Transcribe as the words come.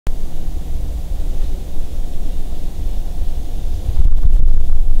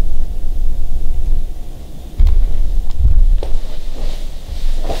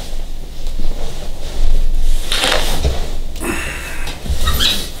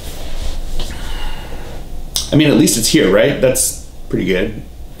I mean, at least it's here, right? That's pretty good.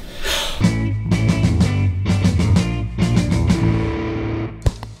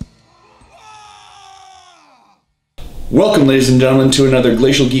 Welcome, ladies and gentlemen, to another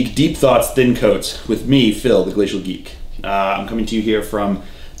Glacial Geek Deep Thoughts Thin Coats with me, Phil, the Glacial Geek. I'm coming to you here from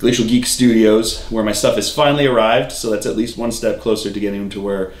Glacial Geek Studios, where my stuff has finally arrived, so that's at least one step closer to getting to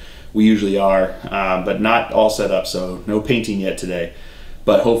where we usually are, but not all set up, so no painting yet today.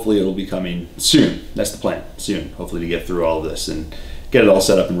 But hopefully it'll be coming soon. That's the plan, soon, hopefully, to get through all of this and get it all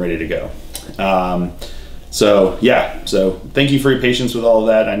set up and ready to go. So thank you for your patience with all of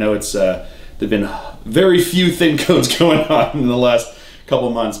that. I know it's there've been very few thin coats going on in the last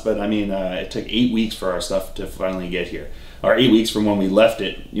couple months, but I mean, it took 8 weeks for our stuff to finally get here. Or 8 weeks from when we left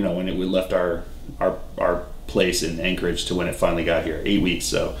it, you know, we left our place in Anchorage to when it finally got here. 8 weeks,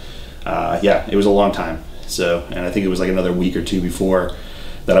 so yeah, it was a long time. So, and I think it was like another week or two before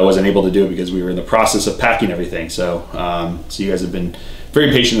that I wasn't able to do it because we were in the process of packing everything. So, so you guys have been very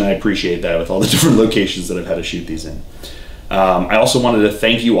patient, and I appreciate that with all the different locations that I've had to shoot these in. I also wanted to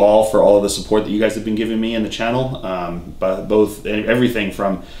thank you all for all of the support that you guys have been giving me in the channel, both everything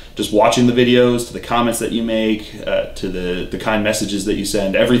from just watching the videos to the comments that you make, to the kind messages that you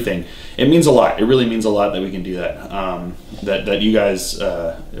send, everything. It means a lot. It really means a lot that we can do that, that you guys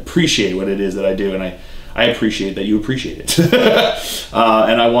appreciate what it is that I do, and I appreciate that you appreciate it.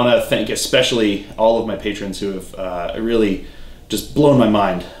 And I want to thank especially all of my patrons who have really just blown my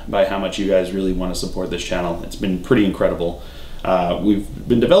mind by how much you guys really want to support this channel. It's been pretty incredible. We've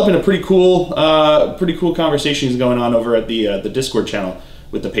been developing a pretty cool conversations going on over at the Discord channel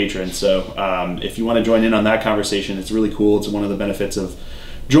with the patrons. So if you want to join in on that conversation, it's really cool. It's one of the benefits of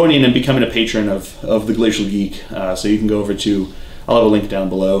joining and becoming a patron of the Glacial Geek. So you can go over to, I'll have a link down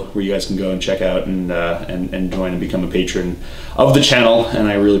below where you guys can go and check out and join and become a patron of the channel, and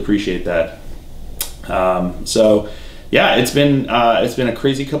I really appreciate that. So yeah, it's been a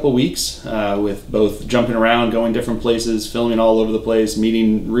crazy couple weeks with both jumping around, going different places, filming all over the place,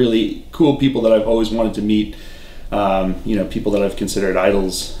 meeting really cool people that I've always wanted to meet. You know, people that I've considered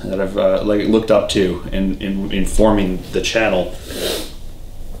idols, that I've like looked up to in forming the channel,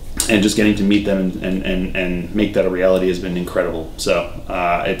 and just getting to meet them and make that a reality has been incredible. So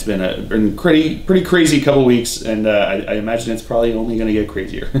it's been a pretty crazy couple weeks, and I imagine it's probably only going to get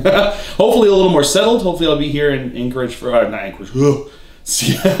crazier. Hopefully a little more settled. Hopefully I'll be here in Anchorage for not Anchorage,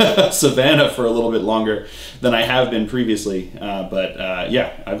 Savannah for a little bit longer than I have been previously. But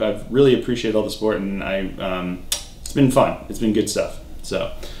yeah, I've really appreciated all the support, and it's been fun. It's been good stuff.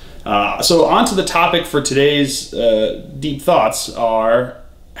 So so on to the topic for today's deep thoughts are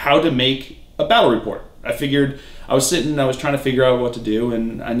how to make a battle report. I figured I was trying to figure out what to do,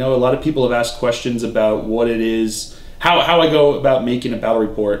 and I know a lot of people have asked questions about what it is, how I go about making a battle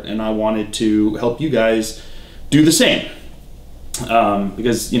report, and I wanted to help you guys do the same.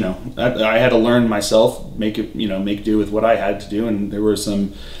 Because, you know, I had to learn myself, make do with what I had to do, and there were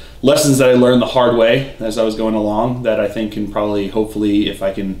some lessons that I learned the hard way as I was going along that I think can probably, hopefully, if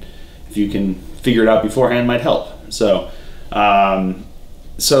you can figure it out beforehand, might help.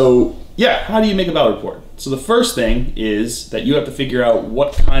 So yeah, how do you make a battle report? So the first thing is that you have to figure out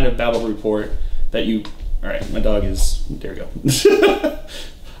what kind of battle report that you, all right, my dog is, there we go.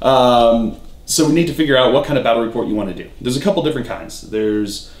 So we need to figure out what kind of battle report you want to do. There's a couple different kinds.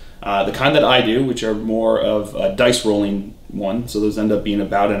 There's the kind that I do, which are more of a dice rolling one. So those end up being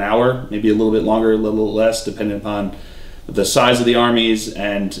about an hour, maybe a little bit longer, a little less, depending upon the size of the armies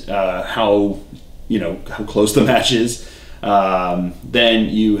and how close the match is. Then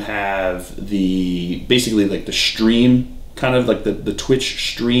you have basically like the stream, kind of like the Twitch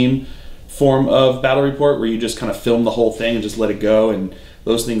stream form of battle report, where you just kind of film the whole thing and just let it go, and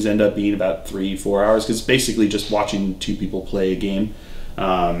those things end up being about 3-4 hours, because it's basically just watching two people play a game,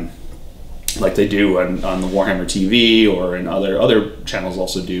 like they do on the Warhammer TV, or in other channels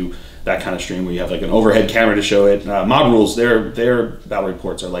also do that kind of stream where you have like an overhead camera to show it. Mob Rules, their battle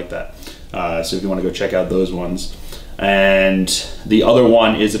reports are like that, so if you want to go check out those ones. And the other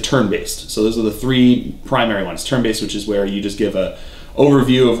one is a turn-based. So those are the three primary ones. Turn-based, which is where you just give a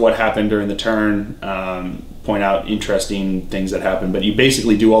overview of what happened during the turn, point out interesting things that happen, but you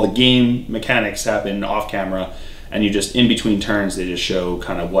basically do all the game mechanics happen off camera, and you just, in between turns, they just show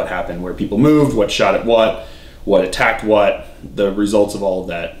kind of what happened, where people moved, what shot at what attacked what, the results of all of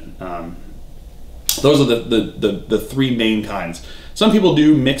that. Those are the three main kinds. Some people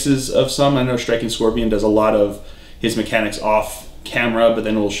do mixes of some. I know Striking Scorpion does a lot of his mechanics off camera, but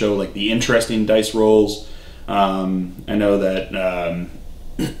then it will show like the interesting dice rolls. I know that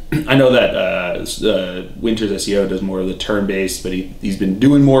I know that Winter's SEO does more of the turn-based, but he's been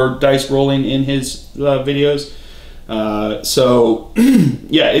doing more dice rolling in his videos. So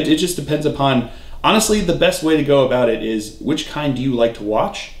yeah, it just depends upon, honestly, the best way to go about it is which kind do you like to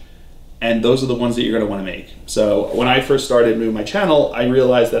watch, and those are the ones that you're going to want to make. So when I first started moving my channel, I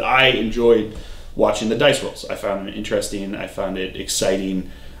realized that I enjoyed watching the dice rolls. I found it interesting. I found it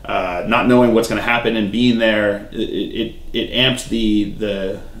exciting. Not knowing what's going to happen and being there, it amped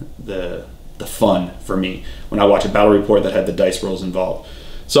the fun for me when I watch a battle report that had the dice rolls involved.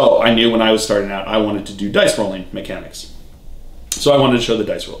 So I knew when I was starting out, I wanted to do dice rolling mechanics. So I wanted to show the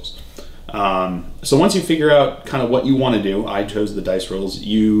dice rolls. So once you figure out kind of what you want to do, I chose the dice rolls,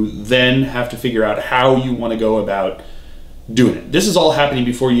 you then have to figure out how you want to go about doing it. This is all happening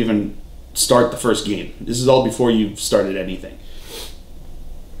before you even start the first game. This is all before you've started anything.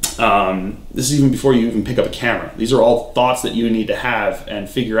 This is even before you even pick up a camera. These are all thoughts that you need to have and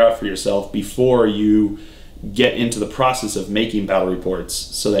figure out for yourself before you get into the process of making battle reports,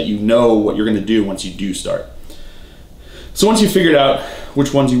 so that you know what you're going to do once you do start. So once you've figured out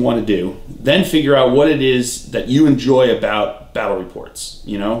which ones you want to do, then figure out what it is that you enjoy about battle reports.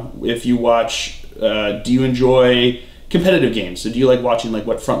 You know, if you watch, do you enjoy competitive games? So do you like watching like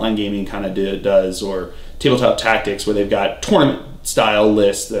what Frontline Gaming kind of does, or Tabletop Tactics, where they've got tournament style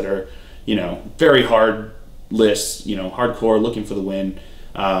lists that are, you know, very hard lists, you know, hardcore, looking for the win.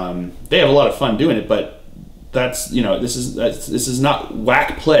 They have a lot of fun doing it, but that's, you know, this is not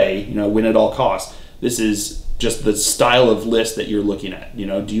whack play, you know, win at all costs. This is just the style of list that you're looking at. You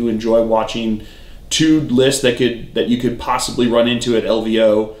know, do you enjoy watching two lists that you could possibly run into at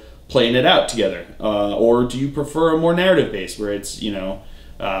LVO playing it out together, or do you prefer a more narrative based where it's, you know,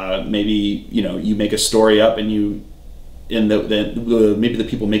 maybe, you know, you make a story up and you maybe the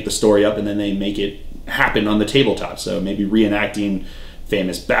people make the story up and then they make it happen on the tabletop. So maybe reenacting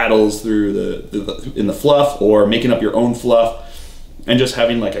famous battles through in the fluff, or making up your own fluff and just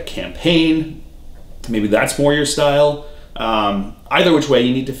having like a campaign. Maybe that's more your style. Either which way,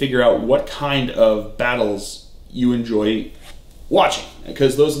 you need to figure out what kind of battles you enjoy watching,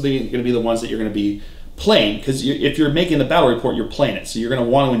 because those are going to be the ones that you're going to be playing. Because if you're making the battle report, you're playing it, so you're going to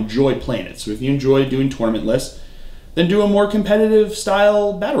want to enjoy playing it. So if you enjoy doing tournament lists, then do a more competitive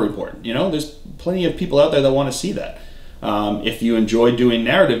style battle report. You know, there's plenty of people out there that want to see that. If you enjoy doing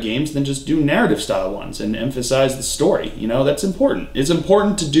narrative games, then just do narrative style ones and emphasize the story. You know, that's important. It's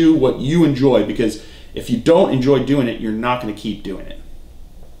important to do what you enjoy, because if you don't enjoy doing it, you're not going to keep doing it.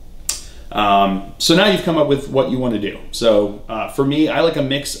 So now you've come up with what you want to do. So for me, I like a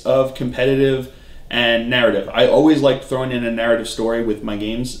mix of competitive and narrative. I always like throwing in a narrative story with my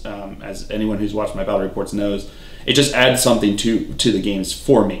games. As anyone who's watched my battle reports knows, it just adds something to the games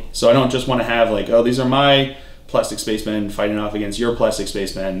for me. So I don't just want to have like, oh, these are my plastic spacemen fighting off against your plastic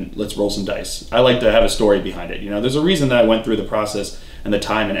spacemen, let's roll some dice. I like to have a story behind it. You know, there's a reason that I went through the process and the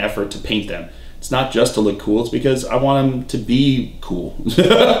time and effort to paint them. It's not just to look cool, it's because I want them to be cool.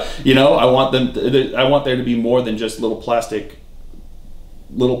 You know, I want there to be more than just little plastic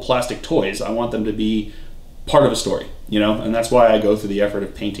toys. I want them to be part of a story, you know, and that's why I go through the effort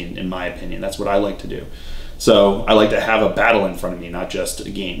of painting, in my opinion. That's what I like to do. So I like to have a battle in front of me, not just a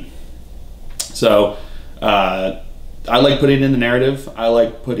game. So I like putting in the narrative. I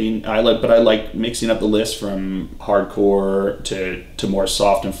like mixing up the list from hardcore to more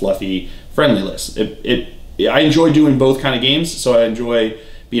soft and fluffy, friendly lists. I enjoy doing both kind of games, so I enjoy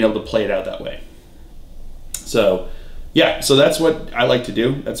being able to play it out that way. So yeah, so that's what I like to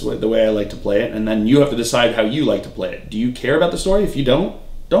do. That's the way I like to play it, and then you have to decide how you like to play it. Do you care about the story? If you don't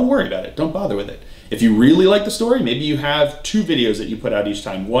worry about it. Don't bother with it. If you really like the story, maybe you have 2 videos that you put out each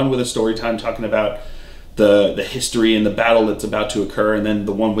time. One with a story time talking about the history and the battle that's about to occur, and then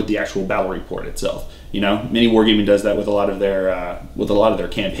the one with the actual battle report itself. You know, Mini Wargaming does that with a lot of their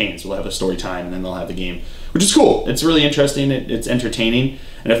campaigns. They'll have a story time and then they'll have the game, which is cool. It's really interesting. It's entertaining,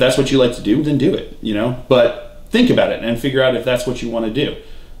 and if that's what you like to do, then do it. You know, but think about it and figure out if that's what you want to do.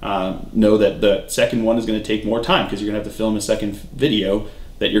 Know that the second one is going to take more time, because you're going to have to film a second video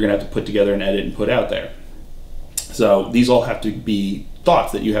that you're going to have to put together and edit and put out there. So these all have to be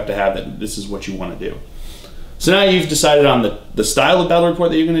thoughts that you have to have, that this is what you want to do. So now you've decided on the style of battle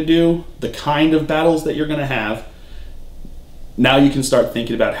report that you're going to do, the kind of battles that you're going to have. Now you can start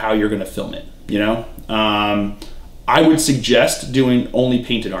thinking about how you're going to film it. You know, I would suggest doing only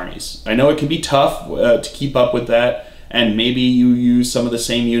painted armies. I know it can be tough to keep up with that, and maybe you use some of the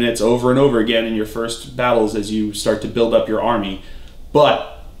same units over and over again in your first battles as you start to build up your army.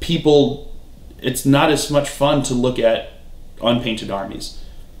 But it's not as much fun to look at unpainted armies.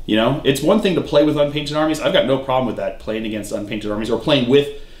 You know, it's one thing to play with unpainted armies. I've got no problem with that, playing against unpainted armies or playing with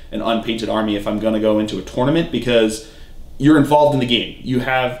an unpainted army if I'm going to go into a tournament, because you're involved in the game. You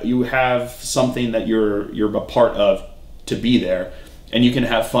have something that you're a part of to be there, and you can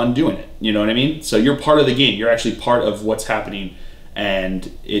have fun doing it. You know what I mean? So you're part of the game. You're actually part of what's happening,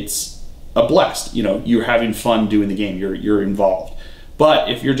 and it's a blast. You know, you're having fun doing the game. You're involved. But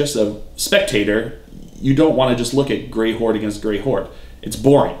if you're just a spectator, you don't want to just look at Grey Horde against Grey Horde. It's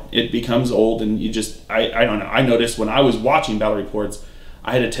boring. It becomes old, and you just, I don't know. I noticed when I was watching battle reports,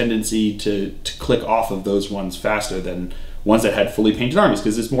 I had a tendency to click off of those ones faster than ones that had fully painted armies,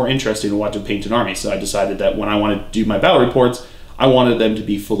 because it's more interesting to watch a painted army. So I decided that when I wanted to do my battle reports, I wanted them to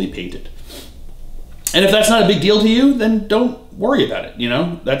be fully painted. And if that's not a big deal to you, then don't worry about it. You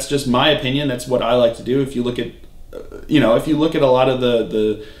know, that's just my opinion. That's what I like to do. If you look at, if you look at a lot of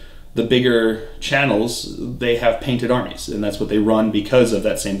the bigger channels, they have painted armies, and that's what they run because of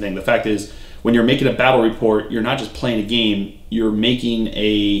that same thing. The fact is, when you're making a battle report, you're not just playing a game. You're making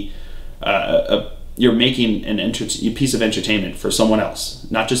a piece of entertainment for someone else,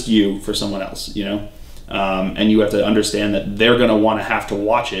 not just you, for someone else. You know, and you have to understand that they're going to have to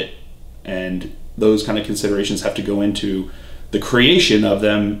watch it, and those kind of considerations have to go into the creation of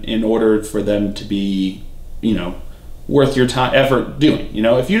them in order for them to be, worth your time, effort doing. You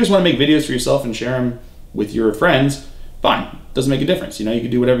know, if you just want to make videos for yourself and share them with your friends, fine, doesn't make a difference. You know, you can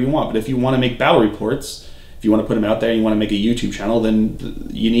do whatever you want. But if you want to make battle reports, if you want to put them out there, you want to make a YouTube channel, then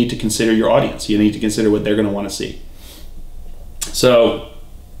you need to consider your audience. You need to consider what they're going to want to see. So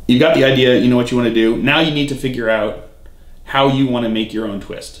you've got the idea, you know what you want to do. Now you need to figure out how you want to make your own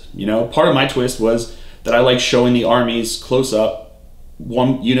twist. You know, part of my twist was that I like showing the armies close up,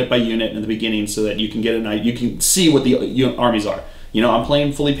 one unit by unit in the beginning, so that you can get you can see what the armies are. You know, I'm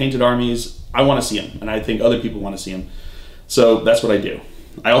playing fully painted armies. I want to see them, and I think other people want to see them. So that's what I do.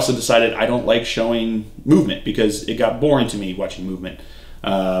 I also decided I don't like showing movement because it got boring to me watching movement.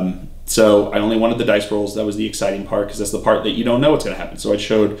 So I only wanted the dice rolls. That was the exciting part, because that's the part that you don't know what's going to happen. So I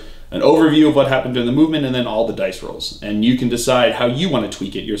showed an overview of what happened during the movement and then all the dice rolls. And you can decide how you want to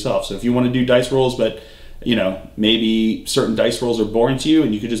tweak it yourself. So if you want to do dice rolls, but maybe certain dice rolls are boring to you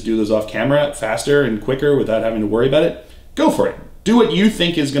and you could just do those off camera faster and quicker without having to worry about it, go for it. Do what you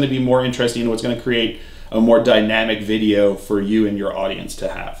think is going to be more interesting and what's going to create a more dynamic video for you and your audience to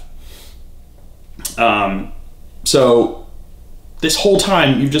have. So this whole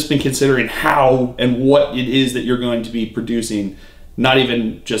time you've just been considering how and what it is that you're going to be producing, not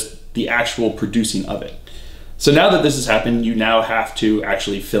even just the actual producing of it. So now that this has happened, you now have to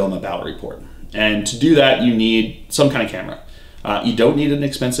actually film a battle report. And to do that, you need some kind of camera. You don't need an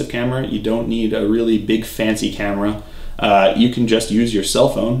expensive camera. You don't need a really big fancy camera. You can just use your cell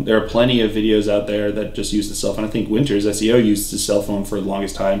phone. There are plenty of videos out there that just use the cell phone. I think Winters SEO used his cell phone for the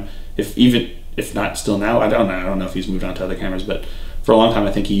longest time. If not still now, I don't know if he's moved on to other cameras, but for a long time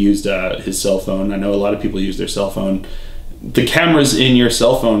I think he used his cell phone. I know a lot of people use their cell phone. The cameras in your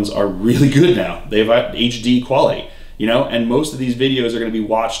cell phones are really good now. They have HD quality. And most of these videos are going to be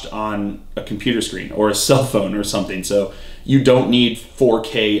watched on a computer screen or a cell phone or something. So you don't need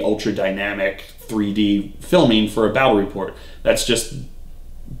 4K ultra dynamic 3D filming for a battle report. That's just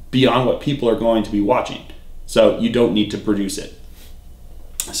beyond what people are going to be watching. So you don't need to produce it.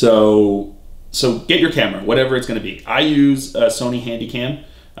 So get your camera, whatever it's going to be. I use a Sony Handycam,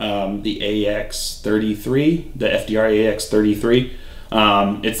 the AX33, the FDR AX33.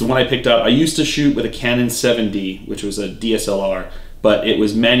 It's the one I picked up. I used to shoot with a Canon 7D, which was a DSLR, but it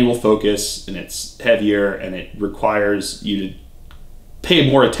was manual focus and it's heavier and it requires you to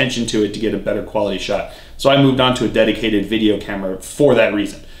pay more attention to it to get a better quality shot. So I moved on to a dedicated video camera for that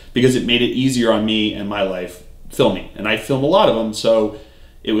reason, because it made it easier on me and my life filming. And I film a lot of them, so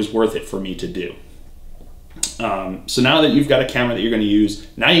it was worth it for me to do. So now that you've got a camera that you're going to use,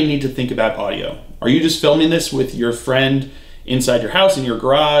 now you need to think about audio. Are you just filming this with your friend inside your house, in your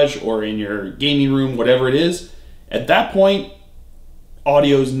garage, or in your gaming room, whatever it is? At that point,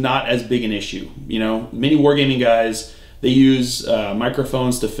 audio is not as big an issue. Many wargaming guys, they use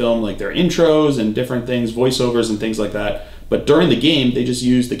microphones to film like their intros and different things, voiceovers and things like that. But during the game, they just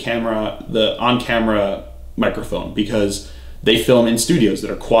use the on-camera microphone, because they film in studios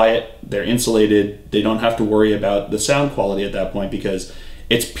that are quiet, they're insulated, they don't have to worry about the sound quality at that point, because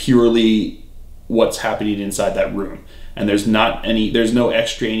it's purely what's happening inside that room. And there's no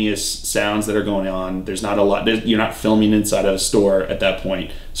extraneous sounds that are going on. There's not a lot. You're not filming inside of a store at that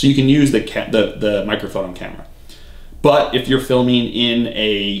point, so you can use the microphone on camera. But if you're filming in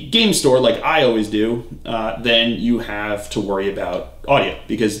a game store, like I always do, then you have to worry about audio,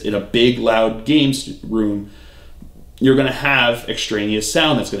 because in a big, loud games room, you're going to have extraneous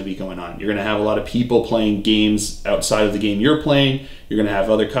sound that's going to be going on. You're going to have a lot of people playing games outside of the game you're playing. You're going to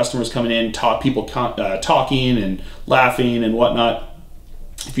have other customers coming in, people talking and laughing and whatnot.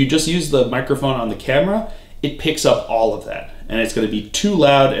 If you just use the microphone on the camera, it picks up all of that. And it's going to be too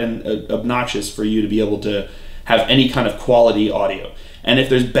loud and obnoxious for you to be able to have any kind of quality audio. And if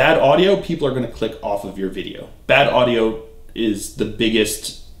there's bad audio, people are going to click off of your video. Bad audio is the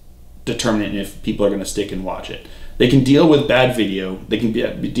biggest determinant if people are going to stick and watch it. They can deal with bad video, they can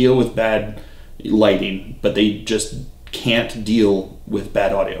deal with bad lighting, but they just can't deal with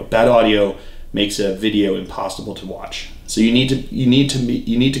bad audio. Bad audio makes a video impossible to watch. So you need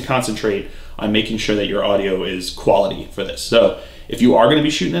to concentrate on making sure that your audio is quality for this. So if you are going to be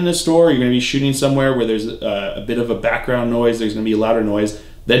shooting in a store, you're going to be shooting somewhere where there's a bit of a background noise, there's going to be a louder noise,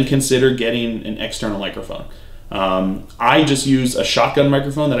 then consider getting an external microphone. I just use a shotgun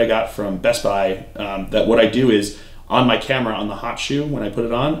microphone that I got from Best Buy. That what I do is on my camera on the hot shoe, when I put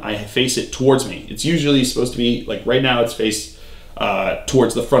it on, I face it towards me. It's usually supposed to be, like right now it's faced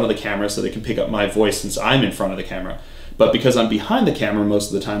towards the front of the camera so they can pick up my voice since I'm in front of the camera. But because I'm behind the camera most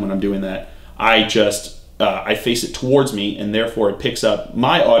of the time when I'm doing that, I face it towards me, and therefore it picks up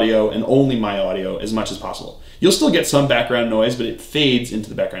my audio and only my audio as much as possible. You'll still get some background noise, but it fades into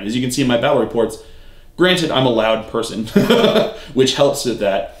the background. As you can see in my battle reports, granted, I'm a loud person, which helps with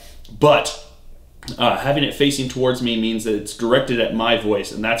that, but having it facing towards me means that it's directed at my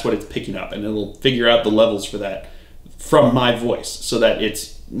voice, and that's what it's picking up, and it'll figure out the levels for that from my voice, so that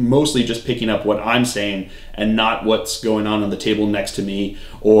it's mostly just picking up what I'm saying and not what's going on the table next to me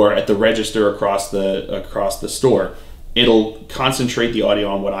or at the register across the store. It'll concentrate the audio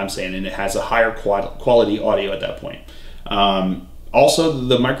on what I'm saying, and it has a higher quality audio at that point. Also,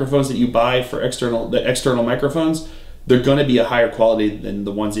 the microphones that you buy for the external microphones, they're going to be a higher quality than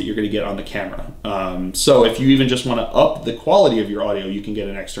the ones that you're going to get on the camera. So if you even just want to up the quality of your audio, you can get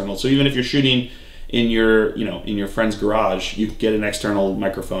an external. So even if you're shooting in your friend's garage, you can get an external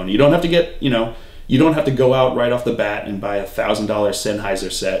microphone. You don't have to get, you don't have to go out right off the bat and buy a $1,000 Sennheiser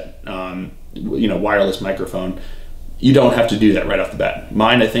set, wireless microphone. You don't have to do that right off the bat.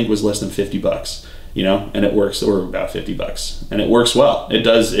 Mine, I think, was less than $50. And it works, or about $50, and it works well. It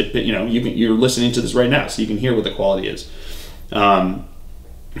does. You're listening to this right now, so you can hear what the quality is.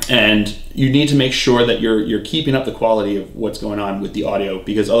 And you need to make sure that you're keeping up the quality of what's going on with the audio,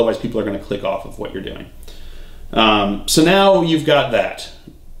 because otherwise people are going to click off of what you're doing. So now you've got that.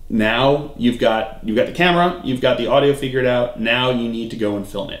 Now you've got the camera, you've got the audio figured out. Now you need to go and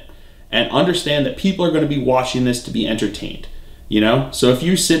film it, and understand that people are going to be watching this to be entertained. So if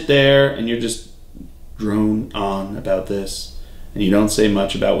you sit there and you're just drone on about this, and you don't say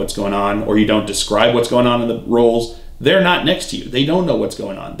much about what's going on, or you don't describe what's going on in the roles, they're not next to you. They don't know what's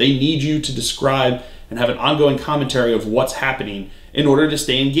going on. They need you to describe and have an ongoing commentary of what's happening in order to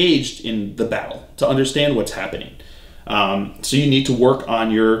stay engaged in the battle, to understand what's happening. So you need to work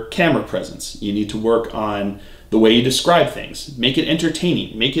on your camera presence. You need to work on the way you describe things. Make it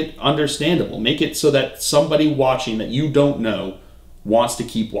entertaining, make it understandable, make it so that somebody watching that you don't know wants to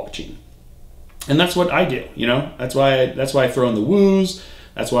keep watching. And that's what I do, That's why I throw in the woos.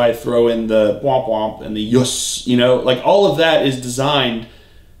 That's why I throw in the womp womp and the yuss, like all of that is designed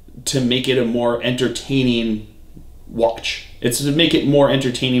to make it a more entertaining watch. It's to make it more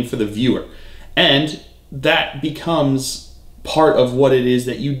entertaining for the viewer. And that becomes part of what it is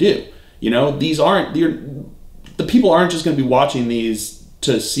that you do. The people aren't just going to be watching these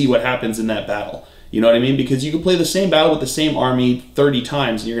to see what happens in that battle. You know what I mean? Because you can play the same battle with the same army 30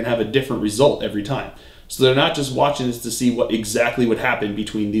 times and you're going to have a different result every time. So they're not just watching this to see what exactly would happen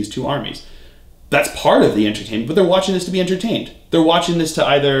between these two armies. That's part of the entertainment, but they're watching this to be entertained. They're watching this to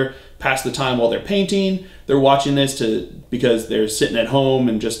either pass the time while they're painting, they're watching this because they're sitting at home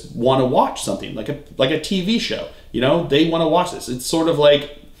and just want to watch something, like a TV show. They want to watch this. It's sort of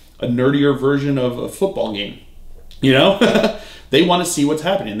like a nerdier version of a football game. They want to see what's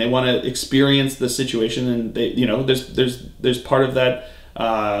happening. They want to experience the situation, and there's part of that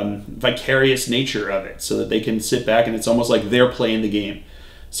vicarious nature of it, so that they can sit back and it's almost like they're playing the game.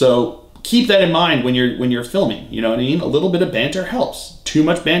 So keep that in mind when you're filming. You know what I mean? A little bit of banter helps. Too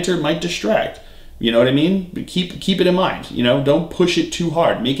much banter might distract. You know what I mean? But keep it in mind. Don't push it too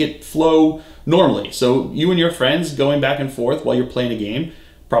hard. Make it flow normally. So you and your friends going back and forth while you're playing a game,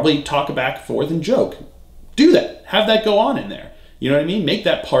 probably talk back and forth and joke. Do that. Have that go on in there. You know what I mean? Make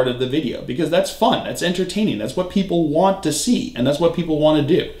that part of the video, because that's fun. That's entertaining. That's what people want to see, and that's what people want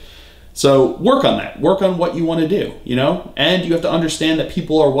to do. So work on that. Work on what you want to do, you know? And you have to understand that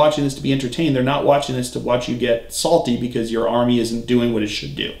people are watching this to be entertained. They're not watching this to watch you get salty because your army isn't doing what it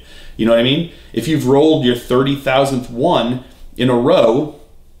should do. You know what I mean? If you've rolled your 30,000th one in a row,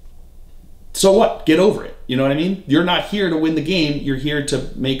 so what? Get over it. You know what I mean? You're not here to win the game. You're here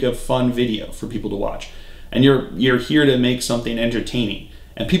to make a fun video for people to watch. And you're here to make something entertaining.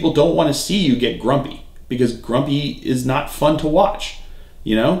 And people don't want to see you get grumpy, because grumpy is not fun to watch,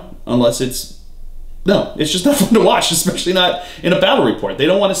 you know? Unless it's just not fun to watch, especially not in a battle report. They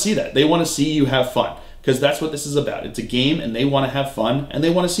don't want to see that. They want to see you have fun, because that's what this is about. It's a game, and they want to have fun, and they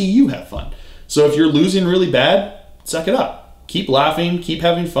want to see you have fun. So if you're losing really bad, suck it up. Keep laughing, keep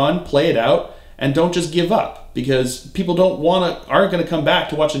having fun, play it out, and don't just give up, because people aren't going to come back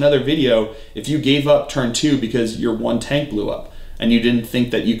to watch another video if you gave up turn 2 because your one tank blew up and you didn't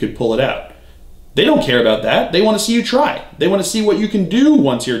think that you could pull it out. They don't care about that. They want to see you try. They want to see what you can do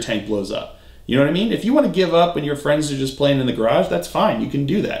once your tank blows up. You know what I mean? If you want to give up and your friends are just playing in the garage, that's fine. You can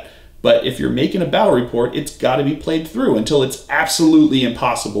do that. But if you're making a battle report, it's got to be played through until it's absolutely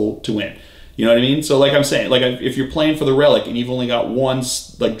impossible to win. You know what I mean? So like I'm saying, like if you're playing for the relic and you've only got one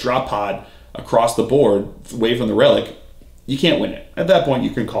like drop pod across the board away from the relic, you can't win it. At that point,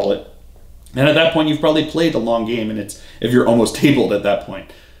 you can call it. And at that point, you've probably played a long game, and it's if you're almost tabled at that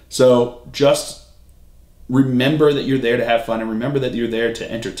point. So just remember that you're there to have fun, and remember that you're there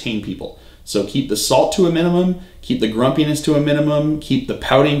to entertain people. So keep the salt to a minimum, keep the grumpiness to a minimum, keep the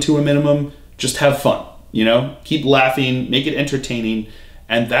pouting to a minimum. Just have fun, you know? Keep laughing, make it entertaining,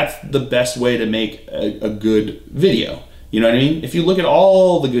 and that's the best way to make a good video. You know what I mean? If you look at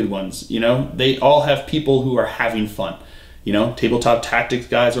all the good ones, you know, they all have people who are having fun. You know, tabletop tactics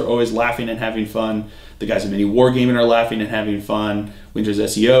guys are always laughing and having fun. The guys in mini wargaming are laughing and having fun. Winter's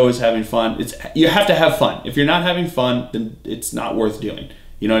SEO is having fun. You have to have fun. If you're not having fun, then it's not worth doing.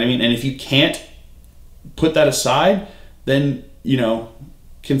 You know what I mean? And if you can't put that aside, then, you know,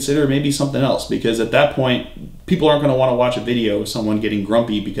 consider maybe something else, because at that point, people aren't going to want to watch a video of someone getting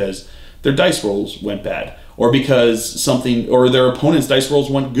grumpy because their dice rolls went bad, or because their opponent's dice rolls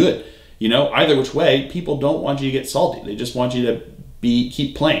went good. You know, either which way, people don't want you to get salty. They just want you to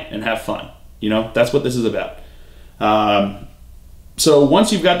keep playing and have fun. You know, that's what this is about. So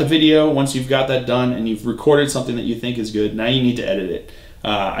once you've got the video, once you've got that done and you've recorded something that you think is good, now you need to edit it.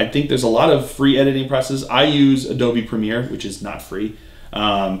 I think there's a lot of free editing processes. I use Adobe Premiere, which is not free,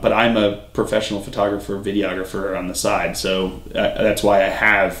 but I'm a professional photographer, videographer on the side. So that's why I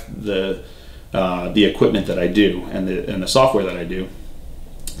have the equipment that I do and the software that I do,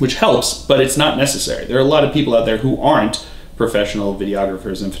 which helps, but it's not necessary. There are a lot of people out there who aren't professional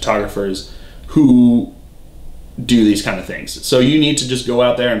videographers and photographers who do these kind of things. So you need to just go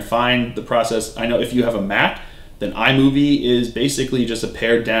out there and find the process. I know if you have a Mac, then iMovie is basically just a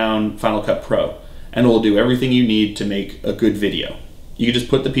pared down Final Cut Pro, and it will do everything you need to make a good video. You can just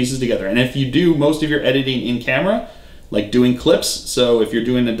put the pieces together. And if you do most of your editing in camera, like doing clips, so if you're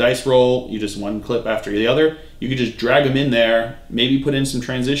doing a dice roll, you just one clip after the other, you can just drag them in there, maybe put in some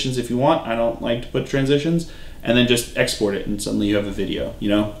transitions if you want. I don't like to put transitions, and then just export it, and suddenly you have a video. You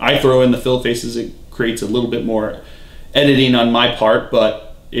know, I throw in the fill faces. It creates a little bit more editing on my part,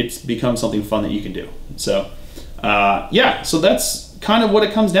 but it's become something fun that you can do. So yeah, so that's kind of what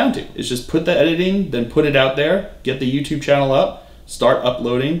it comes down to. It's just put the editing, then put it out there, get the YouTube channel up, start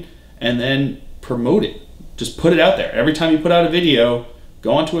uploading, and then promote it. Just put it out there. Every time you put out a video,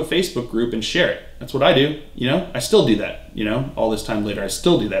 go onto a Facebook group and share it. That's what I do. You know, I still do that. You know, all this time later, I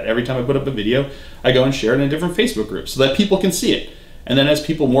still do that. Every time I put up a video, I go and share it in a different Facebook group so that people can see it. And then as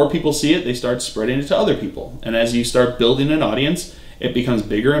more people see it, they start spreading it to other people. And as you start building an audience, it becomes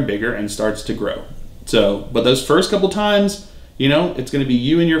bigger and bigger and starts to grow. So, but those first couple times, you know, it's going to be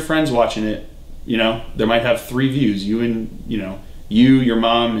you and your friends watching it. You know, they might have 3 views. You and, you know, you, your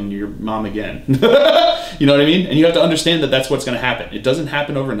mom, and your mom again. You know what I mean? And you have to understand that that's what's going to happen. It doesn't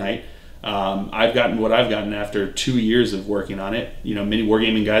happen overnight. I've gotten what I've gotten after 2 years of working on it. You know, many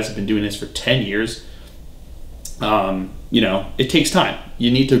wargaming guys have been doing this for 10 years. You know, it takes time.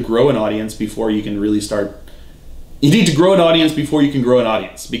 You need to grow an audience before you can really start. You need to grow an audience before you can grow an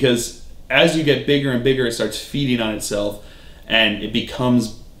audience, because as you get bigger and bigger, it starts feeding on itself and it becomes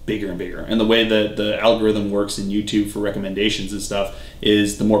bigger and bigger. And the way that the algorithm works in YouTube for recommendations and stuff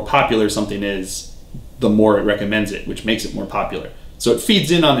is the more popular something is, the more it recommends it, which makes it more popular. So it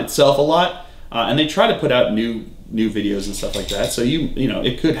feeds in on itself a lot, and they try to put out new videos and stuff like that. So you know,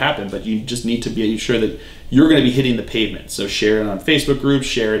 it could happen, but you just need to be sure that you're going to be hitting the pavement. So share it on Facebook groups,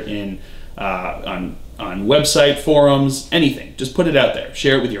 share it in on website forums, anything. Just put it out there.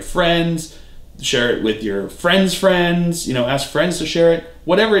 Share it with your friends. share it with your friends' friends, you know, ask friends to share it,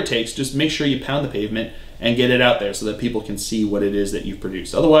 whatever it takes. Just make sure you pound the pavement and get it out there so that people can see what it is that you've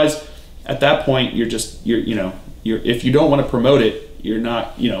produced. Otherwise, at that point, if you don't want to promote it,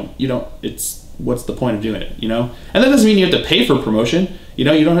 what's the point of doing it, you know? And that doesn't mean you have to pay for promotion. You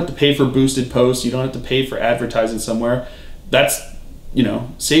know, you don't have to pay for boosted posts. You don't have to pay for advertising somewhere. That's, you know,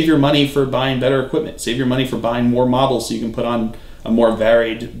 save your money for buying better equipment. Save your money for buying more models so you can put on a more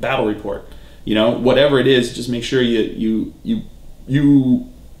varied battle report. You know, whatever it is, just make sure you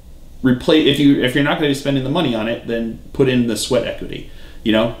replace. If you're not going to be spending the money on it, then put in the sweat equity.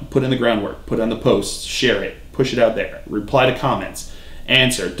 You know, put in the groundwork, put on the posts, share it, push it out there, reply to comments,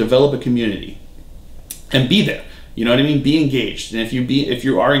 answer, develop a community, and be there. You know what I mean? Be engaged. And if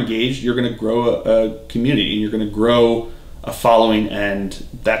you are engaged, you're going to grow a community, and you're going to grow a following, and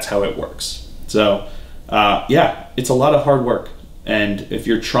that's how it works. So, yeah, it's a lot of hard work. And if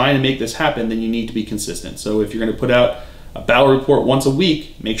you're trying to make this happen, then you need to be consistent. So if you're going to put out a battle report once a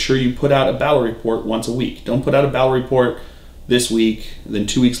week, make sure you put out a battle report once a week. Don't put out a battle report this week, then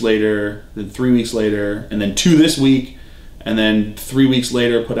 2 weeks later, then 3 weeks later, and then 2 this week, and then 3 weeks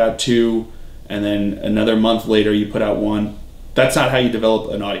later put out 2, and then another month later you put out 1. That's not how you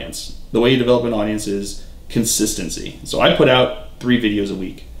develop an audience. The way you develop an audience is consistency. So I put out 3 videos a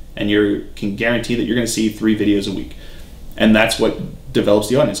week, and you can guarantee that you're going to see 3 videos a week. And that's what develops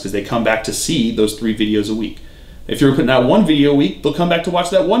the audience, because they come back to see those 3 videos a week. If you're putting out 1 video a week, they'll come back to watch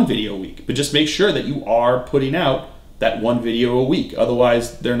that 1 video a week. But just make sure that you are putting out that 1 video a week.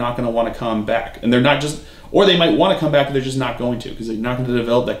 Otherwise, they're not going to want to come back. And they're not just, or they might want to come back, but they're just not going to, because they're not going to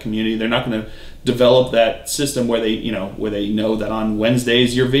develop that community. They're not going to develop that system where they know that on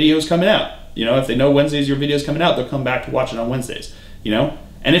Wednesdays your video is coming out. You know, if they know Wednesdays your video is coming out, they'll come back to watch it on Wednesdays. You know,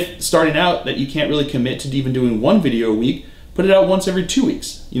 and if starting out that you can't really commit to even doing 1 video a week, put it out once every 2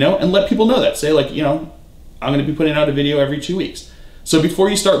 weeks. You know, and let people know that. Say, like, you know, I'm going to be putting out a video every 2 weeks. So before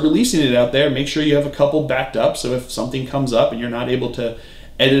you start releasing it out there, make sure you have a couple backed up. So if something comes up and you're not able to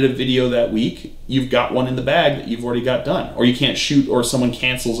edit a video that week, you've got one in the bag that you've already got done. Or you can't shoot, or someone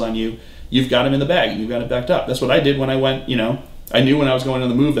cancels on you, you've got them in the bag, you've got it backed up. That's what I did when I went, you know, I knew when I was going on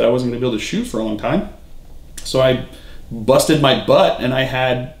the move that I wasn't going to be able to shoot for a long time. So I busted my butt, and I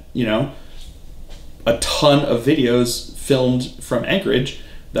had, you know, a ton of videos filmed from Anchorage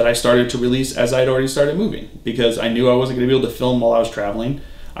that I started to release as I'd already started moving, because I knew I wasn't going to be able to film while I was traveling.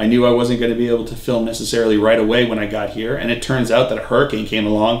 I knew I wasn't going to be able to film necessarily right away when I got here, and it turns out that a hurricane came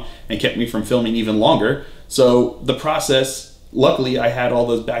along and kept me from filming even longer. So the process, luckily I had all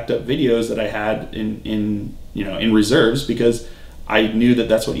those backed up videos that I had in reserves, because I knew that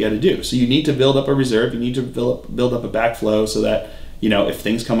that's what you had to do. So you need to build up a reserve, you need to build up a backflow, so that, you know, if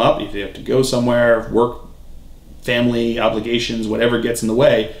things come up, if you have to go somewhere, work, family obligations, whatever gets in the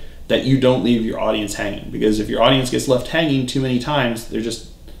way, that you don't leave your audience hanging. Because if your audience gets left hanging too many times,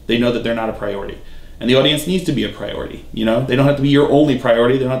 they know that they're not a priority. And the audience needs to be a priority. You know, they don't have to be your only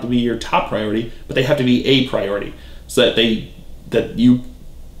priority, they don't have to be your top priority, but they have to be a priority, so that you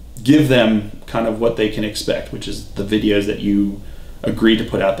give them kind of what they can expect, which is the videos that you agree to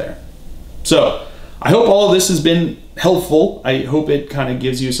put out there. So I hope all of this has been helpful. I hope it kind of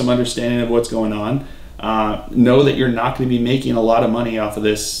gives you some understanding of what's going on. Know that you're not going to be making a lot of money off of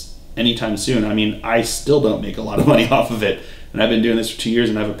this anytime soon. I mean, I still don't make a lot of money off of it, and I've been doing this for 2 years,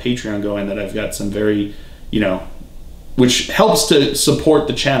 and I have a Patreon going that I've got some very, you know, which helps to support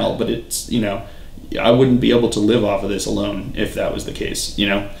the channel, but it's, you know, I wouldn't be able to live off of this alone if that was the case, you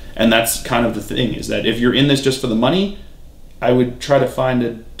know. And that's kind of the thing, is that if you're in this just for the money, I would try to find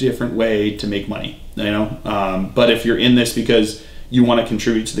a different way to make money, you know. But if you're in this because you want to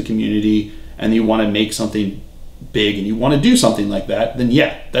contribute to the community and you want to make something big and you want to do something like that, then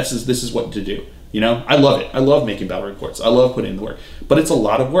yeah, this is what to do. You know, I love it. I love making battle reports. I love putting in the work, but it's a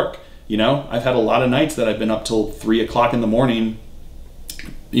lot of work. You know, I've had a lot of nights that I've been up till 3 o'clock in the morning,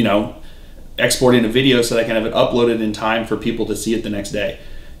 you know, exporting a video so that I can have it uploaded in time for people to see it the next day.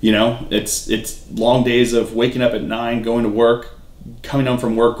 You know, it's long days of waking up at 9, going to work, coming home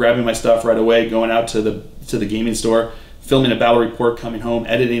from work, grabbing my stuff right away, going out to the gaming store, filming a battle report, coming home,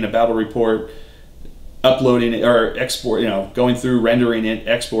 editing a battle report, uploading it, or export, you know, going through, rendering it,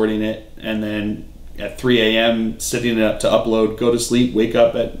 exporting it, and then at 3 a.m. setting it up to upload, go to sleep, wake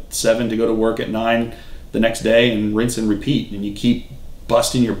up at 7 to go to work at 9 the next day, and rinse and repeat. And you keep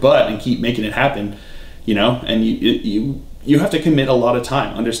busting your butt and keep making it happen, you know. And you have to commit a lot of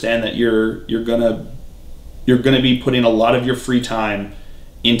time. Understand that you're gonna be putting a lot of your free time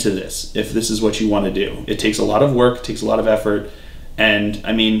into this if this is what you want to do. It takes a lot of work, it takes a lot of effort, And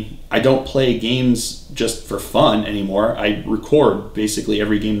I mean, I don't play games just for fun anymore. I record basically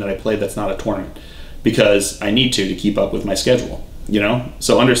every game that I play that's not a tournament because I need to keep up with my schedule, you know?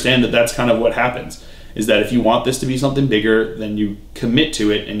 So understand that that's kind of what happens, is that if you want this to be something bigger, then you commit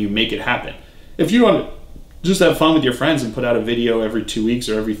to it and you make it happen. If you want to just have fun with your friends and put out a video every 2 weeks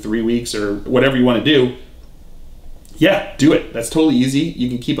or every 3 weeks or whatever you want to do, yeah, do it. That's totally easy. You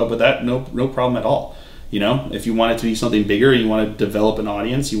can keep up with that. No problem at all. You know, if you want it to be something bigger, you want to develop an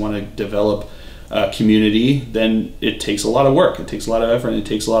audience, you want to develop a community, then it takes a lot of work. It takes a lot of effort and it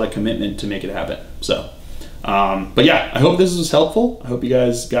takes a lot of commitment to make it happen. So, but yeah, I hope this was helpful. I hope you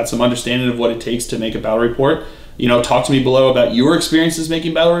guys got some understanding of what it takes to make a battle report. You know, talk to me below about your experiences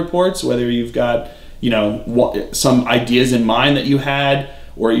making battle reports, whether you've got, you know, some ideas in mind that you had,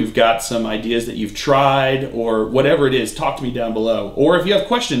 or you've got some ideas that you've tried, or whatever it is. Talk to me down below. Or if you have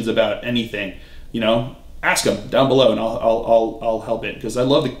questions about anything, you know, ask them down below and I'll help it, because I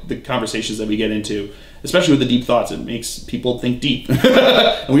love the conversations that we get into, especially with the deep thoughts. It makes people think deep.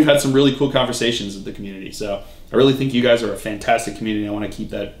 And we've had some really cool conversations with the community. So I really think you guys are a fantastic community. I want to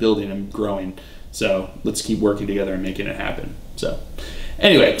keep that building and growing. So let's keep working together and making it happen. So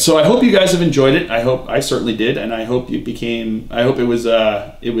anyway, so I hope you guys have enjoyed it. I certainly did, and I hope it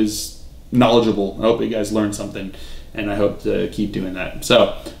was knowledgeable. I hope you guys learned something, and I hope to keep doing that.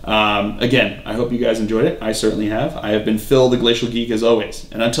 So again, I hope you guys enjoyed it. I certainly have. I have been Phil, the Glacial Geek, as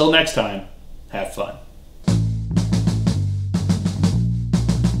always. And until next time, have fun.